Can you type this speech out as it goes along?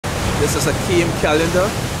This is Akeem calendar.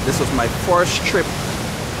 This was my first trip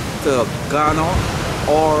to Ghana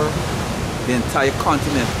or the entire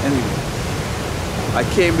continent anyway. I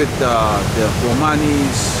came with the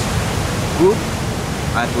Romanis group,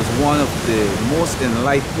 and it was one of the most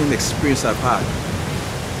enlightening experiences I've had.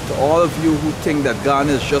 To all of you who think that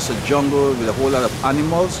Ghana is just a jungle with a whole lot of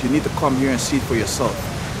animals, you need to come here and see it for yourself.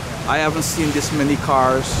 I haven't seen this many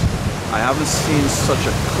cars. I haven't seen such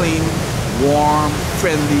a clean, warm,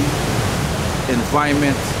 friendly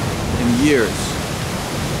environment in years.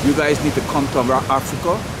 You guys need to come to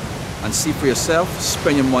Africa and see for yourself,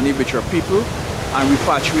 spend your money with your people, and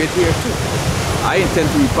repatriate here too. I intend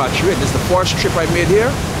to repatriate. This is the first trip I made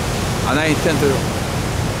here, and I intend to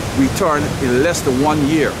return in less than 1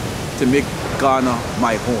 year to make Ghana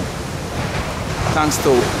my home. Thanks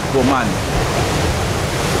to Romani.